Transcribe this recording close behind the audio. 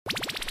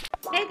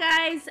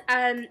guys,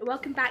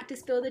 welcome back to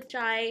Spill the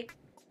Chai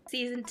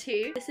Season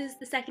 2. This is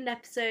the second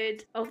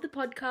episode of the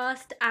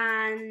podcast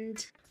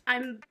and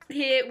I'm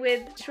here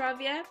with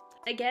Shravya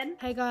again.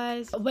 Hey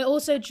guys, we're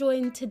also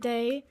joined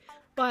today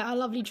by our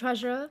lovely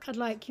treasurer. I'd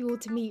like you all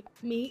to meet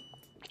me.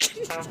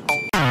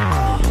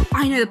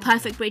 I know the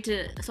perfect way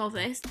to solve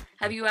this.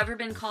 Have you ever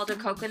been called a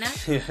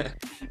coconut? Yeah.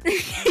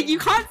 You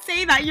can't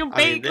say that, you'll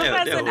bait the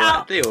person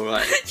out. They're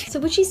alright. So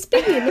would she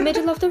spin you in the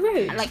middle of the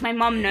road? Like my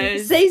mum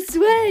knows. They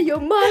swear your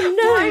mum Why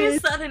knows.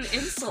 is that an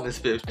insult? This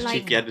bit of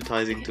cheeky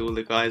advertising to all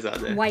the guys out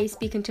there. Why are you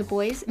speaking to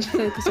boys?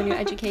 Focus on your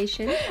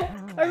education.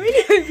 I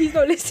really hope he's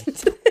not listening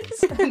to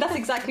this. That's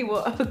exactly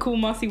what a cool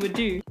Marcy would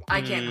do.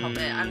 I can't help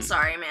it. I'm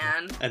sorry,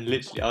 man. And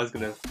literally, I was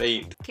gonna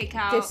faint. Kick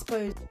out.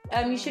 Dispose.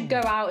 You should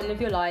go out and live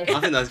your life. I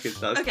think that's good.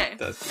 That's Okay.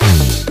 That's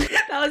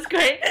That was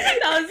great.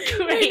 That was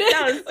great.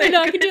 That was so Wait,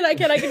 no, I can do that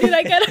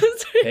again. I'm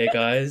sorry. Hey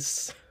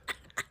guys.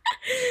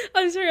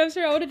 I'm sorry.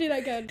 I want to do that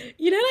again.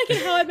 You know, like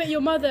in How I Met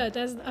Your Mother,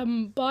 there's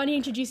Barney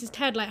introduces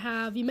Ted. Like,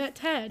 have you met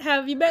Ted?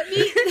 Have you met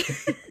me?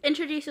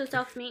 Introduce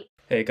yourself to me.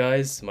 Hey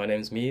guys, my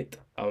name's Meet.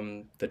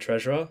 I'm the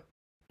treasurer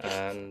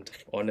and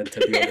honoured to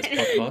be on this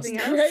podcast. Anything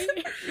else?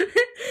 Great.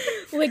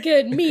 We're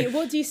good. Meet,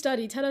 what do you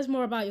study? Tell us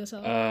more about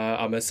yourself.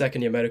 I'm a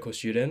second year medical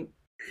student.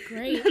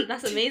 Great.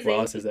 That's amazing. What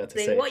else is there to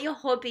say? What are your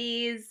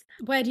hobbies?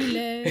 Where do you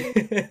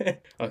live?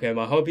 Okay,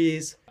 my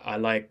hobbies. I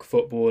like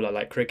football, I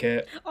like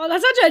cricket, Oh,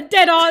 that's such a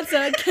dead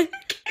answer.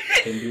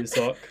 Hindu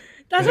sock.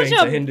 That's Going such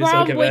to a Hindu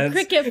brown sock boy events.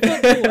 cricket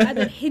football and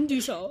then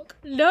Hindu sock.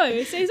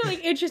 No, say something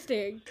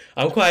interesting.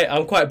 I'm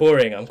quite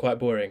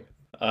boring.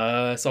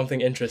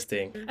 Something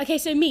interesting. Okay,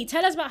 so Meet,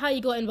 tell us about how you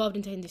got involved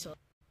into Hindu sock.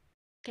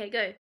 Okay,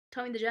 go.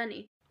 Tell me the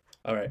journey.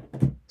 Alright.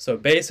 So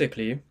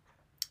basically,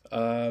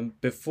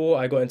 before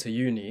I got into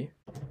uni,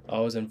 I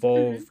was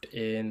involved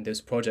in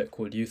this project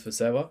called Youth for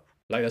Seva.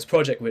 Like this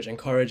project which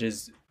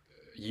encourages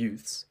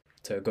youths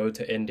to go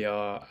to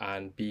India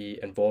and be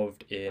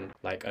involved in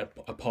like a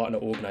partner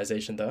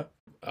organization there.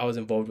 I was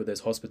involved with this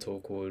hospital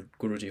called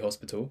Guruji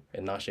Hospital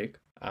in Nashik,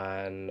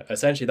 and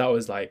essentially that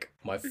was like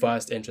my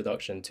first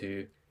introduction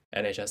to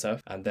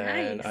NHSF. And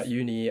then Nice. at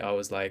uni I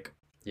was like,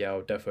 yeah,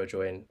 I'll definitely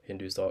join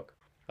Hindu Stock.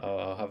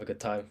 I'll have a good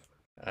time,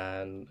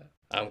 and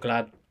I'm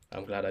glad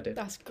I did.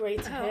 That's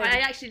great to Oh, hear. I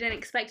actually didn't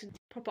expect a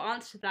proper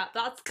answer to that.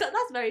 That's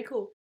very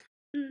cool.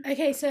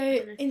 Okay, so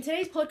in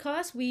today's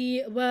podcast,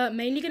 we were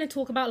mainly going to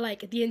talk about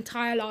like the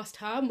entire last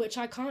term, which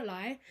I can't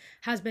lie,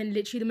 has been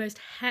literally the most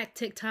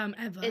hectic term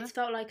ever. It's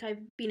felt like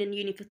I've been in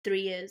uni for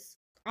 3 years.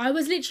 I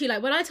was literally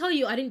like, when I tell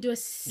you I didn't do a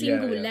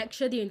single Yeah.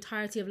 lecture the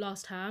entirety of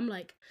last term,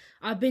 like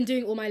I've been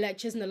doing all my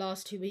lectures in the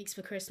last 2 weeks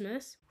for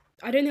Christmas.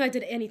 I don't think I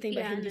did anything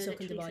but Yeah, Hindu no, Sock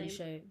and literally Diwali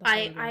same. show. the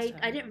whole of last I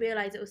term. didn't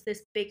realise it was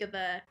this big of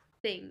a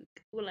thing.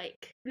 We're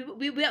like,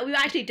 we were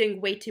actually doing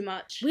way too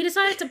much. We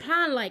decided to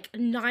plan like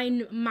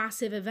 9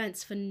 massive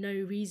events for no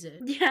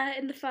reason. Yeah,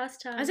 in the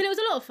first term. As in, it was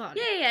a lot of fun.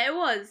 Yeah, it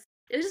was.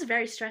 It was just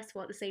very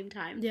stressful at the same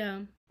time.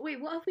 Yeah.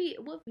 Wait, what have we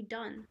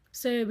done?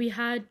 So we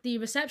had the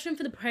reception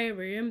for the prayer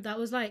room. That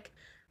was like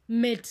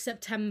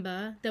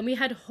mid-September. Then we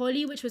had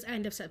Holi, which was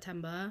end of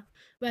September.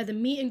 We had the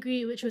meet and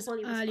greet, which was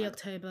Holi was early fun.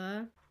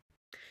 October.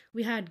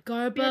 We had We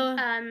had,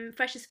 Garba.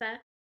 Freshers Fair.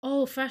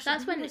 Oh, fresh.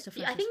 That's when was the I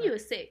freshers think fair? you were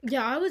sick.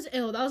 Yeah, I was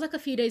ill. That was like a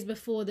few days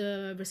before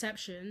the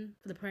reception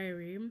for the prayer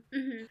room.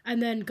 Hmm.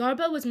 And then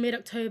Garba was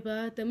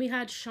mid-October. Then we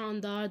had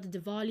Shandar, the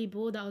Diwali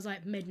ball. That was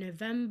like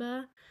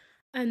mid-November.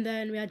 And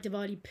then we had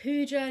Diwali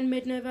Puja in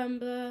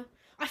mid-November.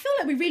 I feel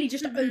like we really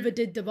just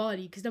overdid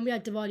Diwali because then we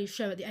had Diwali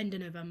show at the end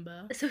of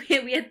November. So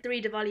we had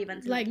 3 Diwali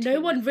events. in Like, 2 no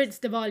one months.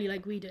 rinsed Diwali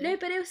like we did. No,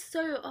 but it was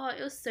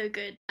so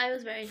good. I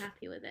was very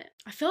happy with it.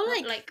 I feel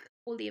Like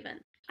all the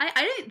events. I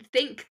don't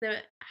think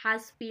there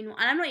has been one,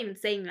 and I'm not even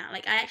saying that.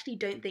 Like, I actually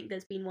don't think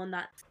there's been one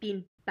that's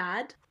been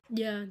bad.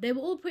 yeah, they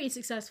were all pretty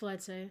successful,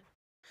 I'd say.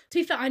 To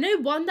be fair, I know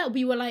one that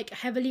we were like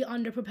heavily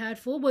underprepared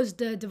for was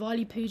the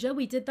Diwali Puja.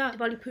 We did that.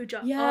 Diwali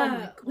Puja. Yeah, Oh my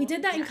God. we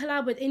did that in Yeah.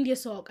 collab with India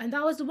Sock, and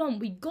that was the one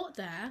we got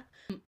there.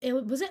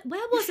 Where was it?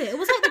 It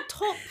was like the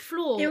top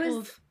floor It was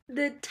of,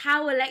 the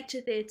Tower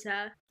Lecture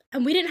Theatre.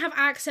 and we didn't have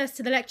access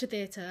to the lecture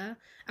theatre,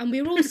 and we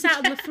were all sat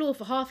on the floor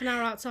for half an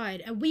hour outside,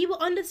 and we were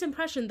under this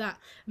impression that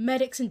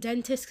medics and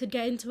dentists could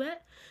get into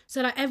it.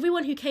 So like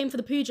everyone who came for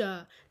the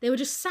puja, they were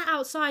just sat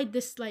outside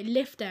this like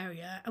lift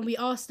area, and we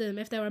asked them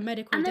if they were a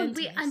medical And then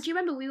dentist. do you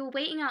remember we were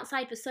waiting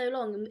outside for so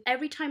long, and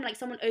every time like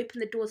someone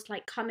opened the doors to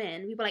like come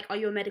in, we were like, "Are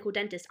you a medical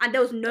dentist?" And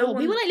there was no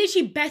one. We were like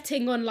literally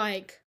betting on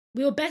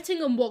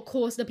what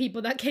course the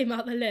people that came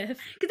out the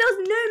lift. because there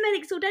was no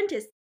medics or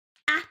dentists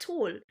at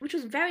all, which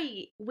was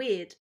very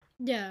weird.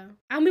 Yeah,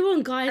 and we were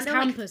on Guy's And there were,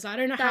 like, campus. I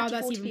don't know how 30,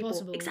 that's 40 even people.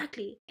 possible.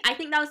 Exactly. I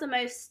think that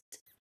was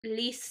the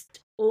least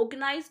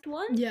organized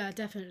one. Yeah,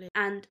 definitely.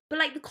 But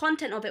like the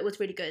content of it was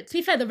really good. To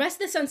be fair, the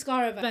rest of the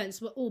Sanskara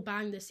events were all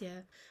bang this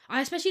year.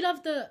 I especially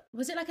loved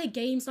was it like a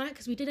games night?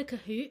 Because we did a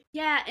Kahoot.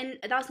 Yeah, and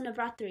that was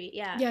Navratri.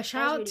 Yeah. Yeah, that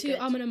shout out was to really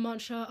good. Aman and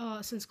Mansha, our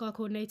Sanskar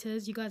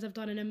coordinators. You guys have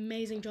done an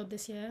amazing job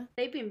this year.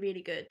 They've been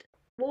really good.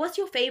 Well, what's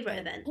your favorite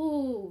event?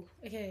 Oh,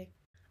 okay.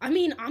 I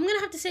mean, I'm going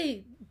to have to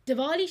say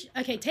Diwali...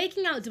 Okay,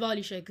 taking out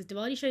Diwali show, because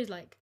Diwali show is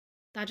like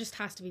That just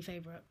has to be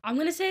favourite. I'm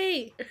gonna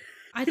say,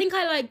 I think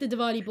I like the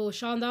Diwali ball.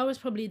 Shandar was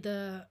probably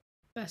the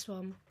best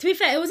one. To be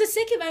fair, it was a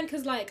sick event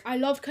because like I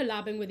loved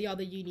collabing with the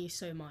other unis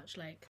so much.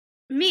 Like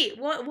Me,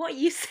 what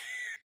you said?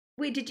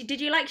 Wait, did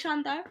you like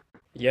Shandar?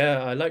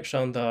 Yeah, I like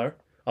Shandar.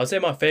 I'll say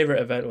my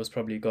favourite event was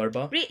probably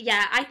Garba.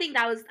 Yeah, I think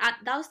that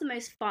was the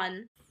most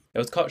fun. It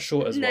was cut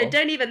short as No, well.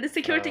 don't even. The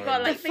security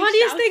guard like the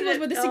funniest thing was shouted-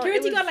 when the oh, security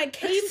it was guard like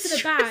came to the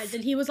stressful. band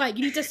and he was like,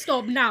 "You need to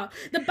stop now."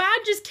 The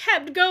band just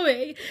kept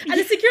going, and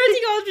the security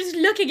guard was just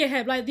looking at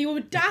him like, "The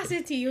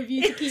audacity of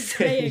you to keep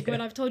playing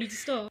when I've told you to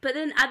stop." But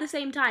then at the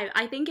same time,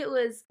 I think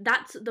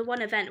that's the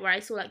one event where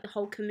I saw like the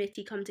whole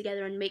committee come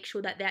together and make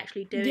sure that they're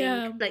actually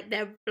doing like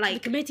they're like The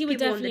committee were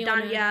people on definitely the on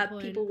it at that danya,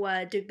 point. people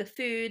were doing the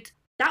food.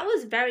 That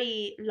was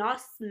very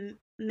last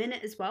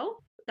minute as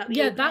well. We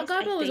Yeah, that organised,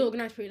 I Garba was think.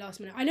 organised pretty last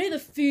minute. I know the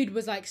food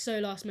was like so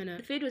last The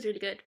minute. food was really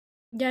good.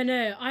 Yeah,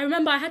 no, I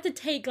remember I had to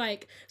take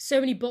like so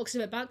many boxes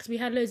of it back because we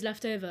had loads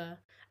left over,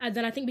 and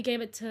then I think we gave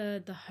it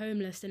to the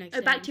homeless the next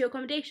day. Back to your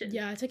accommodation.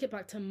 Yeah, I took it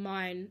back to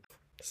mine.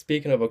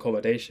 Speaking of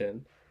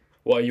accommodation,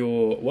 what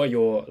are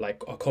your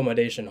like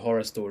accommodation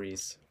horror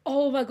stories?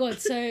 Oh my god!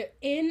 So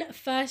in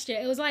first year,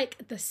 it was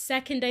like the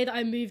second day that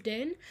I moved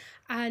in,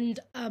 and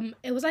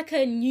it was like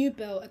a new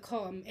built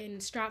accom in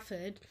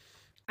Stratford,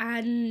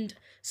 and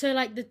so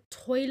like the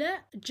toilet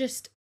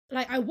just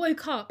like I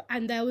woke up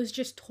and there was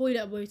just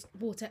toilet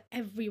water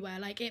everywhere.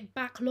 Like it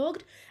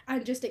backlogged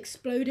and just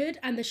exploded,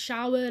 and the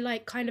shower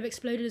like kind of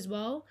exploded as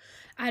well,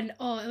 and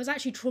it was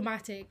actually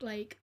traumatic.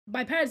 Like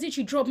my parents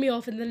literally dropped me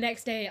off, and the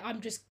next day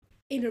I'm just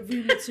in a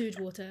room with sewage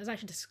water. It was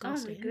actually Oh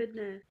disgusting. my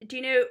goodness. Do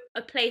you know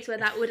a place where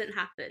that wouldn't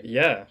happen?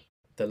 Yeah,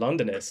 the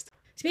Londonist.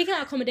 Speaking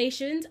of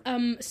accommodations,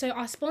 so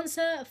our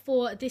sponsor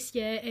for this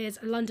year is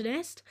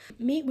Londonist.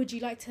 Meet, would you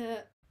like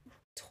to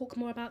talk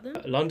more about them?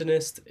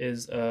 Londonist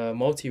is a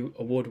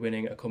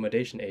multi-award-winning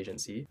accommodation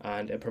agency,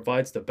 and it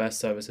provides the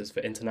best services for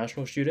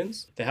international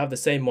students. They have the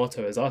same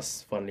motto as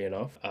us, funnily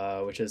enough,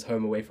 which is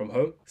home away from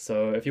home.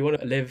 So if you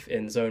want to live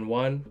in zone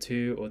 1,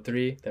 2 or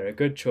 3, they're a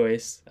good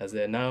choice, as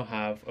they now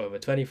have over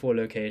 24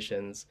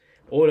 locations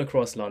all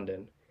across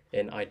London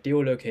in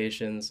ideal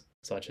locations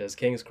such as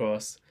King's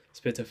Cross,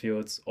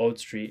 Spitalfields, Old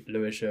Street,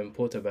 Lewisham,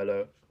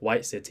 Portobello,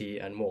 White City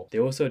and more. They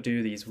also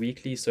do these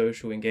weekly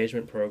social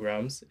engagement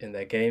programs in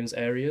their games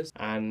areas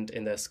and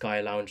in their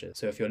Sky lounges.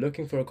 So if you're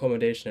looking for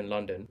accommodation in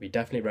London, we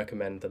definitely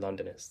recommend the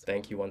Londonist.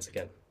 Thank you once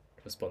again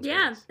for sponsoring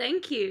Yeah, us.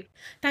 thank you.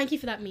 Thank you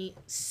for that, Meet.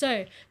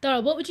 So,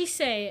 Dara, what would you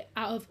say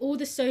out of all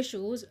the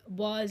socials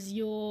was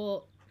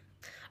your,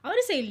 I want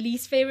to say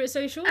least favourite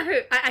social?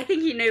 I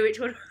think you know which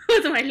one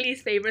was my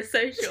least favourite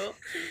social.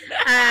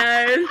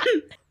 um,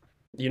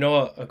 You know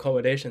what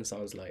accommodation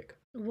sounds like?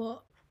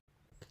 What?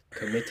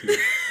 Committee.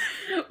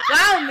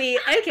 wow, me.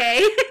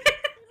 Okay.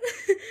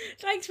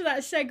 Thanks for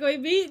that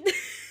segue, Meet.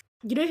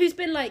 You know who's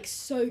been like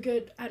so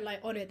good and like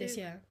on it this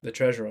year? The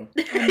treasurer.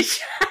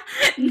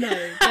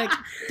 No, like,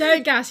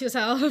 don't gas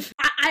yourself.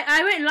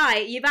 I won't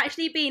lie. You've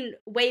actually been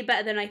way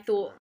better than I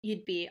thought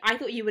you'd be. I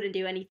thought you wouldn't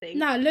do anything.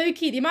 Nah, low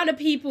key, the amount of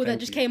people that Thank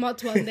just you. came up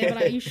to us and they were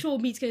like, "Are you sure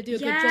Meet's gonna do a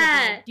good job?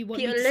 yeah. Like, do you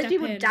want me People, to loads step of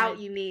people in? doubt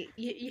Like, you, me.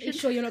 You Are you should.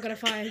 sure you're not gonna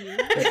fire you?"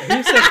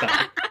 Who said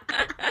that?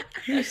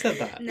 Who said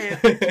that?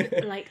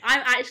 No, like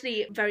I'm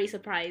actually very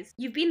surprised.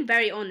 You've been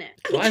very on it.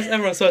 Why is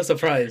everyone so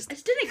surprised? I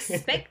just didn't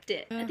expect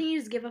it. I think you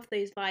just give off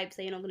those vibes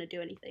that you're not gonna do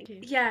anything.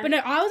 Yeah. But no,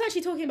 I was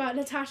actually talking about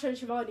Natasha and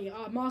Shivani,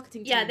 our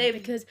marketing team. Yeah, they've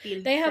because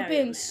been they have very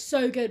on been it.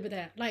 so good with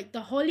it. Like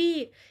the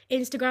Holly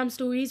Instagram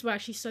stories were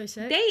actually so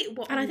sick.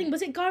 And I think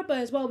was it Garba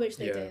as well, which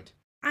they Yeah. did.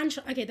 And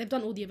okay, they've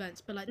done all the events,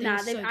 but like they nah,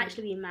 were they've so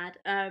actually been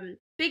mad.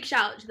 Big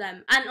shout out to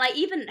them, and like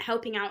even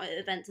helping out at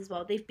events as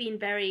well. They've been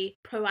very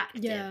proactive.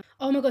 good. Yeah.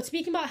 Oh my god,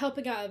 speaking about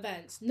helping out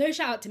events, no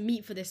shout out to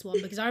Meet for this one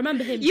because I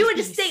remember him. You were being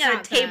just sitting at a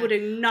sat there table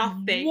doing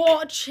nothing.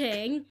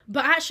 watching.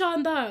 But at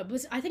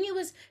Shandar I think it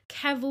was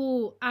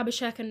Keval,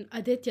 Abhishek and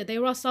Aditya, they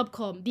were our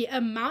subcom. The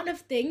amount of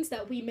things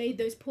that we made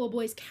those poor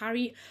boys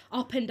carry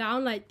up and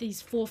down like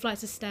these 4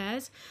 flights of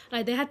stairs,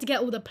 like they had to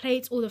get all the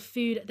plates, all the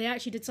food. They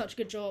actually did such a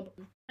good job.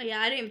 Oh, yeah,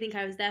 I don't even think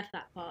I was there for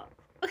that part.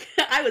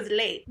 I was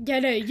late. Yeah,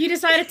 no, you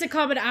decided to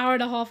come an hour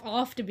and a half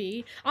after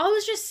me. I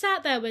was just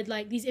sat there with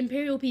like these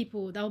Imperial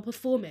people that were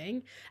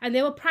performing and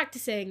they were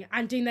practicing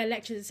and doing their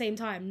lectures at the same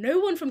time. No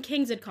one from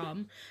King's had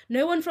come.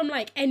 No one from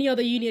like any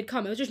other uni had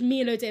come. It was just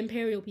me and loads of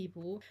Imperial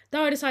people.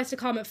 Dara decides to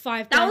come at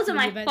 5:30 That wasn't when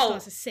my the event fault.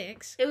 starts at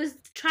 6. It was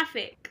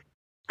traffic.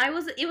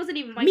 It wasn't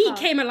even my Me car.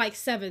 came at like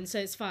 7, so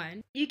it's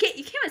fine. You came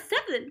at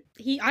 7.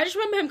 I just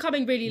remember him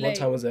coming really What late.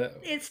 time was it?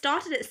 It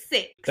started at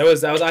 6. There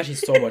was actually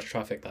so much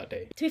traffic that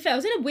day. To be fair, I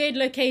was in a weird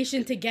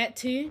location to get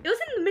to. It was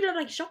in the middle of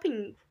like a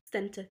shopping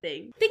centre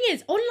thing. Thing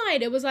is,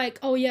 online it was like,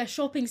 oh yeah,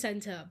 shopping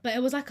centre, but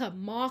it was like a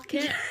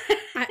market.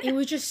 And it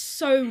was just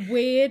so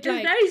weird. It was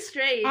Like very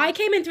strange. I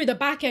came in through the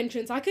back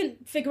entrance. I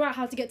couldn't figure out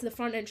how to get to the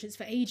front entrance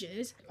for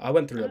ages. I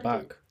went through the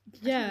back.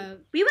 Yeah.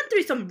 We went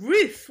through some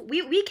roof.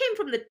 We came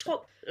from the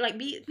top. Like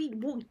we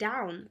walked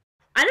down.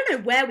 I don't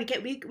know where we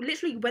came. We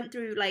literally went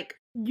through like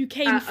You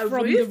came a from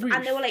roof, the roof.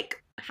 and there were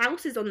like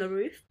houses on the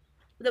roof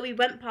that we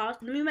went past.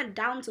 And then we went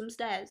down some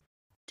stairs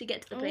to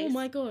get to the Oh place.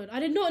 my god. I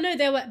did not know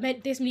there were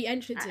this many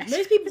entrances.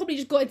 Most people probably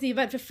just got into the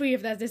event for free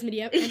if there's this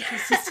many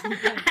entrances to the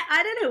event.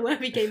 I don't know where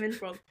we came in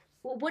from.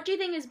 What do you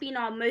think has been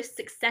our most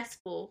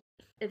successful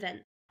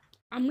event?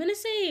 I'm gonna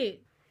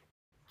say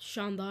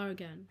Shandar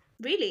again.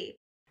 Really?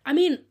 I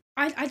mean,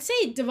 I'd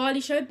say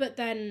Diwali show, but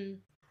then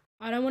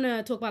I don't want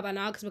to talk about that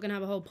now because we're going to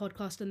have a whole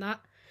podcast on that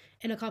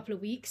in a couple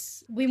of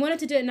weeks. We wanted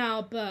to do it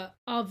now, but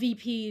our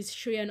VPs,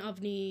 Shri and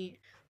Avni,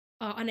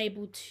 are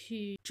unable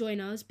to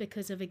join us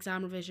because of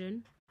exam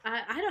revision.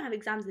 I don't have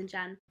exams in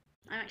Jan.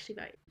 I'm actually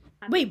very...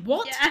 Wait,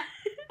 what? Yeah,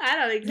 I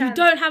don't have exams. You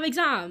don't have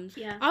exams?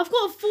 Yeah. I've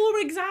got 4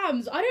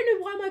 exams. I don't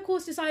know why my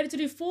course decided to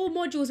do 4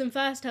 modules in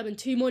first term and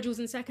 2 modules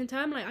in second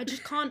term. Like, I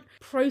just can't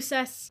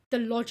process the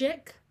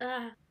logic.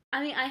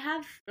 I mean, I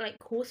have, like,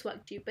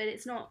 coursework due, but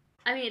it's not...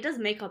 I mean, it does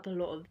make up a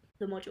lot of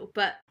the module,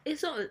 but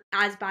it's not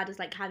as bad as,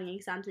 like, having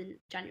exams in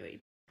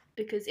January.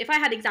 Because if I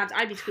had exams,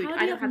 I'd be screwed. How do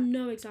I you don't have have...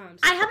 no exams?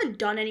 I haven't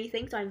done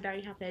anything, so I'm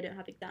very happy I don't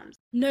have exams.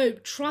 No,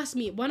 trust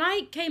me. When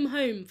I came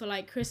home for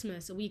like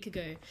Christmas a week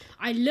ago,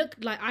 I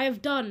looked like I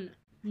have done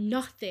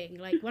nothing.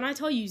 Like when I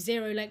tell you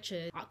 0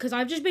 lectures, because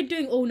I've just been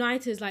doing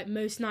all-nighters like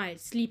most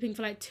nights, sleeping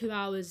for like 2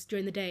 hours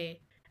during the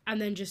day,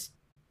 and then just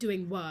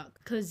doing work.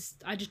 Because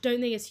I just don't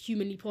think it's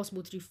humanly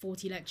possible to do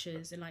 40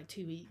 lectures in like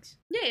 2 weeks.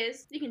 Yeah, it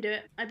is. You can do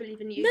it. I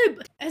believe in you. No,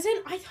 but, as in,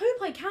 I hope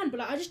I can,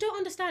 but like I just don't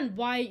understand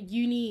why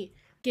uni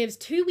gives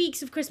 2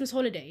 weeks of Christmas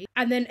holiday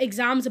and then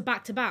exams are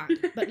back to back,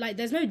 but like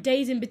there's no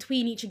days in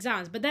between each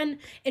exams. But then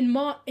in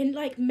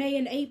like May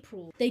and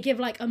April they give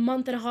like a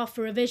month and a half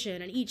for revision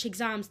and each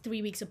exam's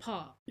 3 weeks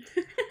apart.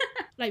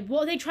 Like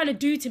what are they trying to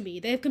do to me?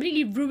 They've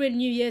completely ruined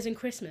New Year's and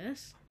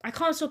Christmas. I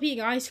can't stop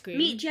eating ice cream.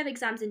 Me, do you have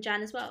exams in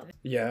Jan as well?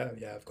 Yeah,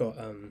 I've got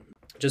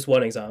just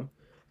one exam.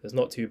 It's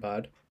not too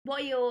bad.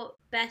 What are your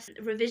best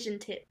revision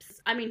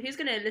tips? I mean, who's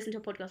going to listen to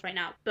a podcast right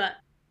now? But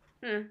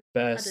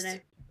Best I don't know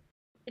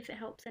if it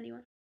helps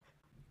anyone.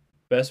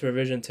 Best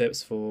revision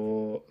tips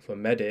for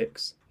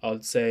medics, I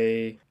would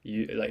say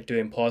you like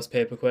doing past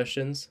paper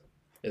questions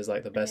is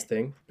like the best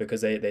thing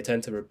because they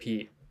tend to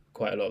repeat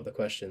quite a lot of the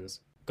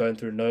questions. Going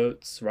through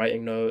notes,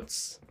 writing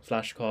notes,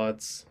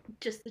 flashcards.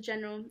 Just the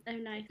general. Oh,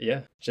 nice.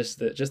 Yeah, just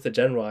the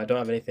general. I don't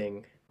have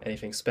anything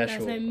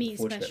special. There's no meat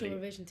unfortunately. special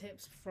revision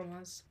tips from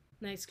us.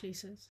 No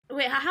exclusives.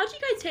 Wait, how do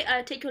you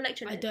guys take your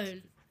lecture I notes?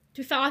 don't.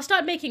 To be fair, I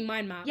started making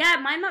mind maps. Yeah,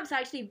 mind maps are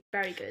actually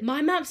very good.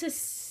 Mind maps are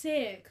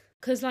sick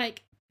because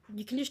like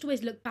you can just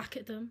always look back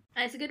at them.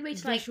 And it's a good way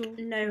to Visual- like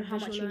know how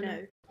much visual you know.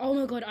 learning. Oh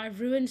my god, I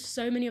ruined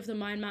so many of the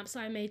mind maps that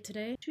I made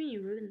today. What do you mean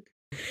you ruined?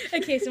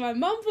 Okay, so my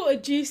mum bought a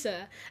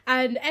juicer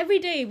and every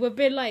day we've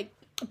been like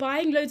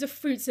buying loads of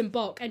fruits in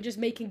bulk and just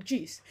making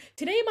juice.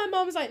 Today my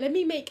mum's like, let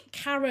me make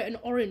carrot and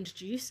orange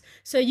juice.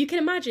 So you can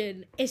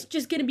imagine it's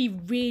just gonna be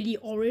really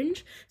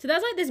orange. So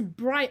there's like this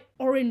bright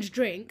orange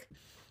drink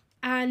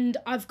and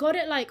I've got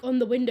it like on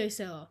the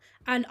windowsill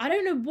and I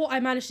don't know what I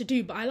managed to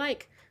do, but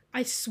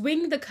I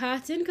swing the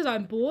curtain because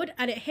I'm bored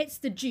and it hits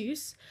the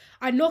juice.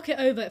 I knock it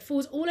over. It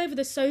falls all over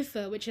the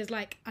sofa, which is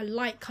like a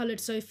light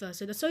coloured sofa.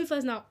 So the sofa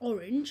is now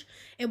orange.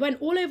 It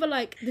went all over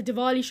like the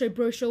Diwali show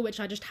brochure, which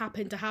I just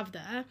happened to have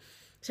there.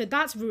 So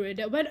that's ruined.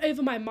 It went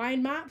over my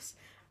mind maps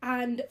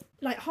and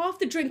like half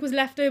the drink was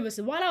left over.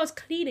 So while I was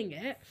cleaning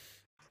it,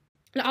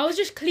 like, I was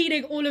just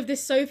cleaning all of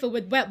this sofa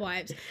with wet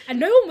wipes and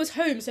no one was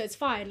home, so it's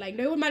fine. Like,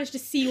 no one managed to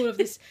see all of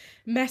this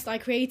mess I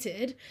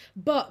created.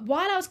 But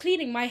while I was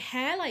cleaning, my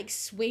hair, like,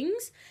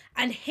 swings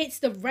and hits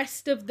the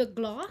rest of the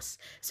glass.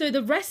 So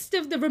the rest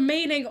of the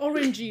remaining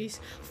orange juice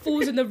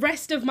falls on the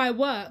rest of my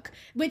work,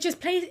 which is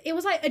placed... It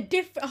was, like,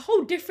 a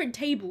whole different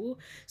table.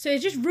 So it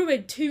just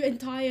ruined 2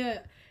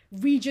 entire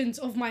regions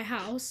of my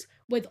house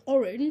with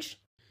orange.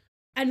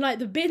 And, like,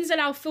 the bins are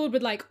now filled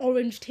with, like,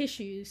 orange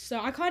tissues. So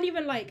I can't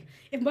even, like...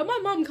 When my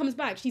mum comes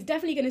back, she's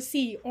definitely going to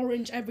see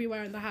orange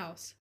everywhere in the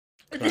house.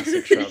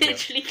 Classic Shravya.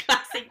 Literally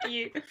classic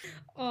you.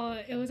 Oh,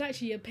 it was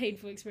actually a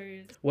painful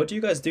experience. What do you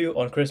guys do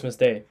on Christmas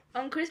Day?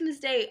 On Christmas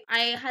Day,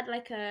 I had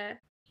like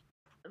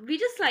we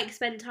just like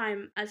spent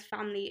time as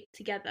family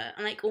together,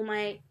 and like all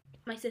my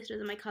sisters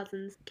and my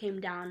cousins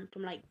came down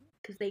from like,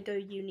 because they go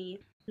uni,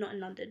 not in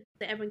London.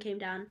 So everyone came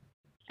down,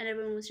 and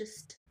everyone was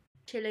just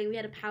chilling. We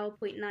had a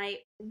PowerPoint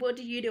night. What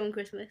do you do on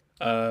Christmas?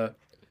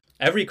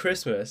 Every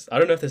Christmas, I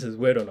don't know if this is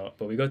weird or not,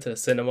 but we go to the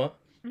cinema.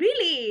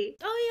 Really?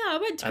 Oh, yeah, I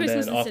went to And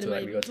Christmas then in after cinema.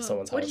 that, we go to as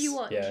someone's What house. did you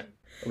watch? Yeah.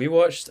 We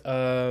watched,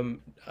 have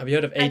you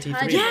heard of I've 83?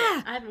 heard of it.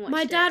 Yeah! I haven't watched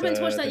My it. dad went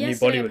to watch that The new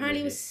yesterday. Bollywood Apparently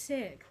it movie. was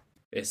sick.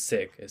 It's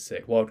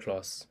sick. World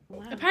class.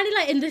 Wow. Apparently,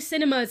 like, in the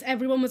cinemas,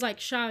 everyone was, like,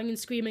 shouting and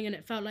screaming, and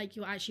it felt like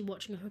you were actually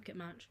watching a cricket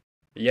match.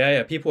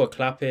 Yeah, people were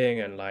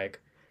clapping and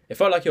like, it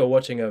felt like you were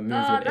watching a movie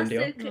Oh, in that's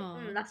India. so cool. Aw.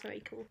 That's very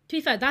cool. To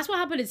be fair, that's what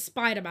happened in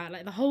Spider-Man.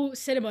 Like, the whole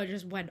cinema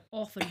just went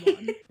off and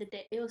one.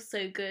 It was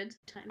so good.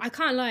 Times. I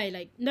can't lie,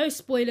 like, no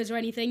spoilers or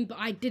anything, but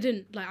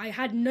I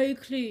had no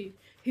clue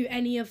who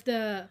any of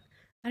the...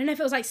 I don't know if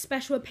it was, like,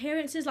 special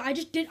appearances. Like,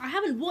 I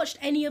haven't watched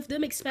any of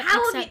them except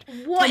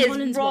What Tom is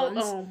Holland's wrong?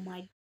 ones. Oh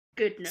my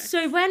goodness.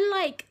 So when,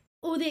 like,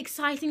 all the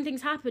exciting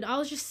things happened, I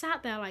was just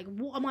sat there like,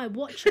 what am I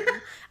watching?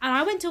 And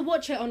I went to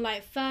watch it on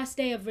like first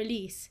day of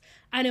release,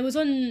 and it was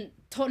on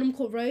Tottenham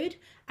Court Road,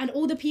 and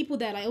all the people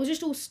there, like it was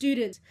just all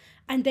students,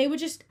 and they were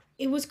just,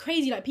 it was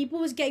crazy. Like people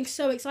was getting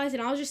so excited.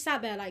 I was just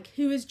sat there like,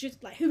 who is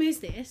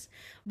this?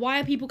 Why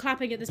are people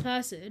clapping at this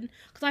person?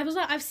 Because I was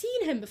like, I've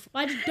seen him before.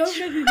 I just don't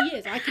know who he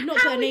is. I could not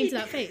put a name to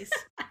that face.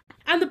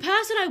 And the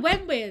person I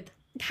went with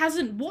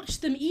hasn't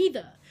watched them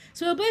either.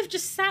 So we're both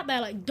just sat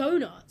there like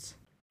donuts.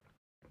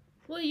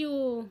 What are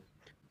your...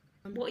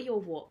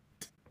 what?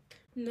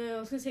 No, I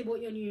was going to say what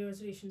are your New Year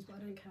resolutions, but I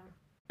don't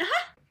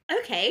care.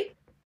 Okay.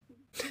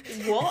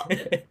 What?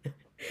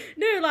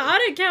 No, like, I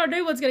don't care.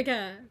 No one's going to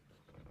care.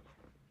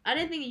 I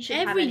don't think you should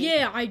have Every any.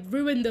 year, I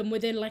ruin them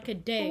within like a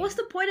day. But what's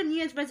the point of New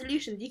Year's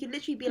resolutions? You could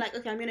literally be like,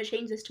 okay, I'm going to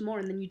change this tomorrow,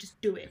 and then you just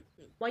do it.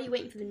 Why are you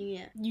waiting for the New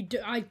Year?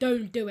 I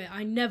don't do it.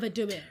 I never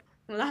do it.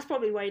 Well, that's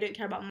probably why you don't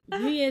care about...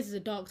 New Year's is a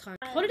dark time.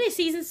 Holiday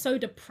season's so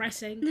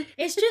depressing.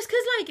 It's just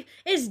because, like,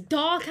 it's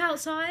dark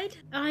outside,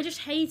 and I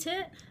just hate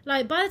it.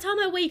 Like, by the time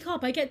I wake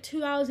up, I get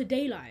 2 hours of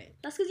daylight.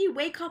 That's because you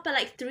wake up at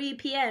like 3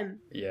 p.m.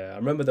 Yeah, I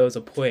remember there was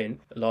a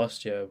point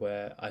last year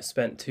where I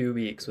spent 2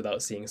 weeks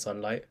without seeing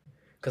sunlight.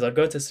 Because I'd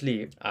go to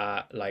sleep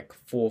at like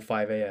 4 or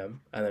 5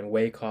 a.m. and then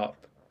wake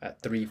up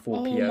at 3,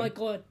 4 p.m. Oh my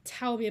god,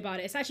 tell me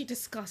about it. It's actually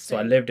disgusting. So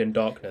I lived in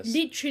darkness.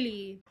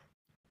 Literally.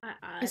 I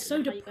It's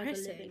don't so know how you guys are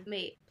depressing. living.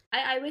 Mate,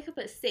 I wake up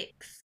at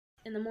 6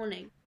 in the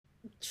morning.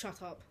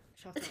 Shut up.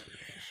 Shut up.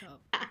 Shut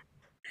up.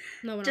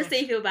 No one Just else.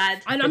 so you feel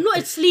bad. And I'm not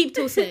asleep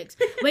till 6.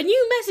 When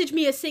you message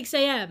me at 6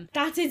 a.m.,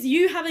 that is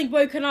you having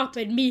woken up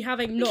and me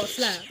having not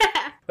slept. Yeah.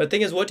 But the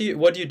thing is, what do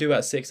you do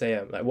at 6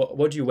 a.m.? Like,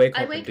 what do you wake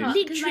I up wake and do? up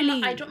because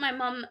Literally. I drop my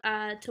mum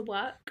to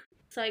work,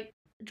 so I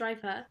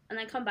drive her, and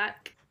then come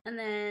back, and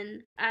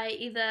then I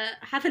either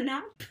have a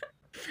nap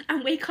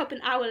and wake up an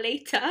hour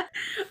later,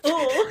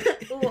 or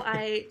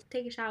I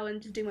take a shower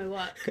and just do my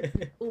work,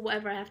 or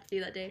whatever I have to do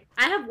that day.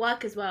 I have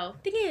work as well.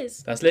 Thing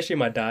is, That's literally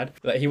my dad.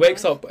 Like he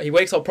wakes up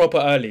proper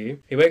early.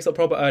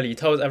 He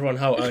tells everyone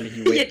how early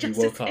he Yeah, just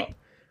to woke say. up.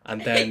 And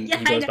then Yeah,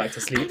 he I goes know. back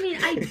to sleep. I mean,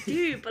 I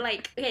do, but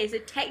like, okay, so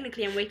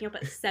technically I'm waking up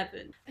at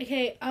 7.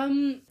 okay,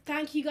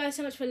 thank you guys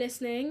so much for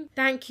listening.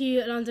 Thank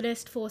you,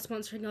 Londonist, for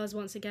sponsoring us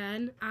once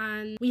again.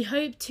 And we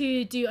hope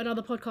to do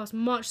another podcast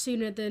much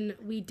sooner than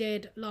we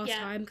did last Yeah,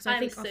 time, because I I'm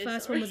think our so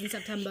first sorry. one was in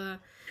September.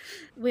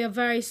 We are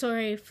very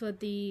sorry for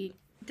the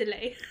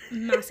Delay.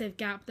 massive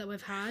gap that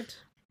we've had,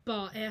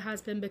 but it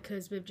has been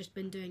because we've just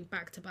been doing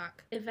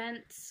back-to-back.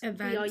 Events. We are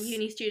Events.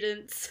 uni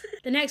students.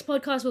 The next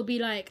podcast will be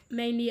like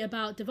mainly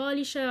about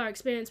Diwali show, our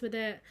experience with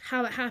it,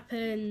 how it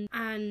happened,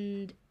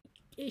 and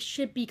it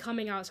should be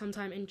coming out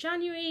sometime in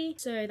January,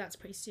 so that's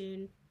pretty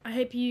soon. I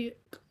hope you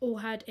all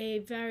had a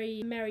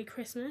very Merry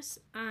Christmas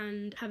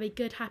and have a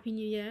good Happy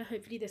New Year.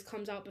 Hopefully this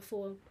comes out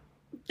before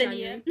Then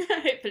yeah,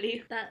 January.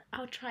 hopefully that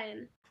I'll try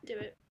and do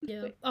it.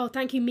 Yeah. Oh,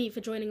 thank you, Meet, for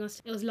joining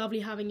us. It was lovely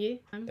having you.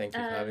 Thank you for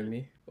having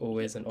me.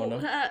 Always an Oh, honor.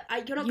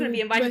 you're not You going to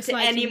be invited most to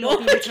likely any not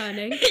more. be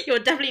returning. You're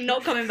definitely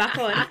not coming back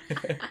on.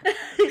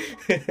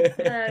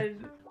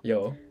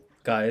 Yo,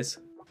 guys.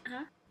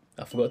 Huh?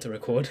 I forgot to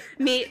record.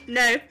 Me,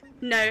 no.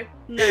 No,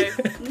 Don't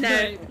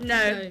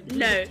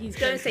he's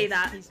say joking.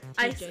 that. He's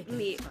I joking.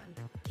 me. It's fine.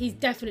 He's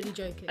definitely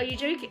joking. Are you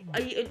joking? Are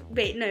you?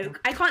 Wait, no.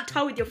 I can't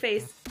tell with your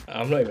face.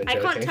 I'm not even I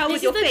joking. can't tell This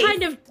with your is the face.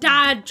 kind of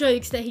dad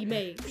jokes that he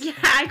makes. Yeah,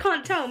 I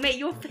can't tell, mate.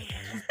 Your face.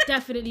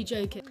 Definitely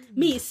joking.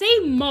 Me, say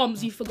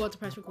moms you forgot to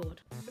press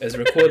record. Is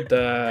record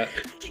the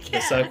Yeah.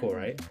 circle,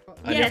 right?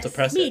 And you have to Yes.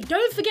 press Me, it.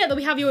 don't forget that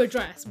we have your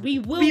address. We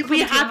will We come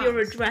to have your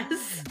house.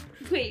 address.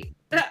 Wait,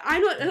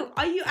 I'm not.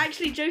 Are you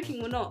actually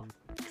joking or not?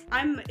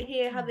 I'm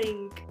here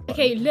having.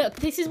 Okay, look,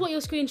 this is what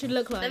your screen should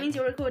look like. That means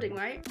you're recording,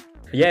 right?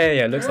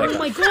 Yeah, looks like oh that.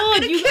 my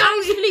god, gonna you kill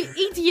absolute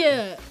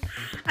idiot!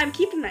 I'm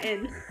keeping that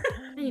in.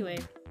 Anyway,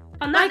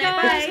 On bye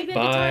that guys. note, Hope you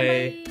bye. had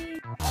a good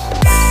time.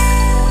 Bye.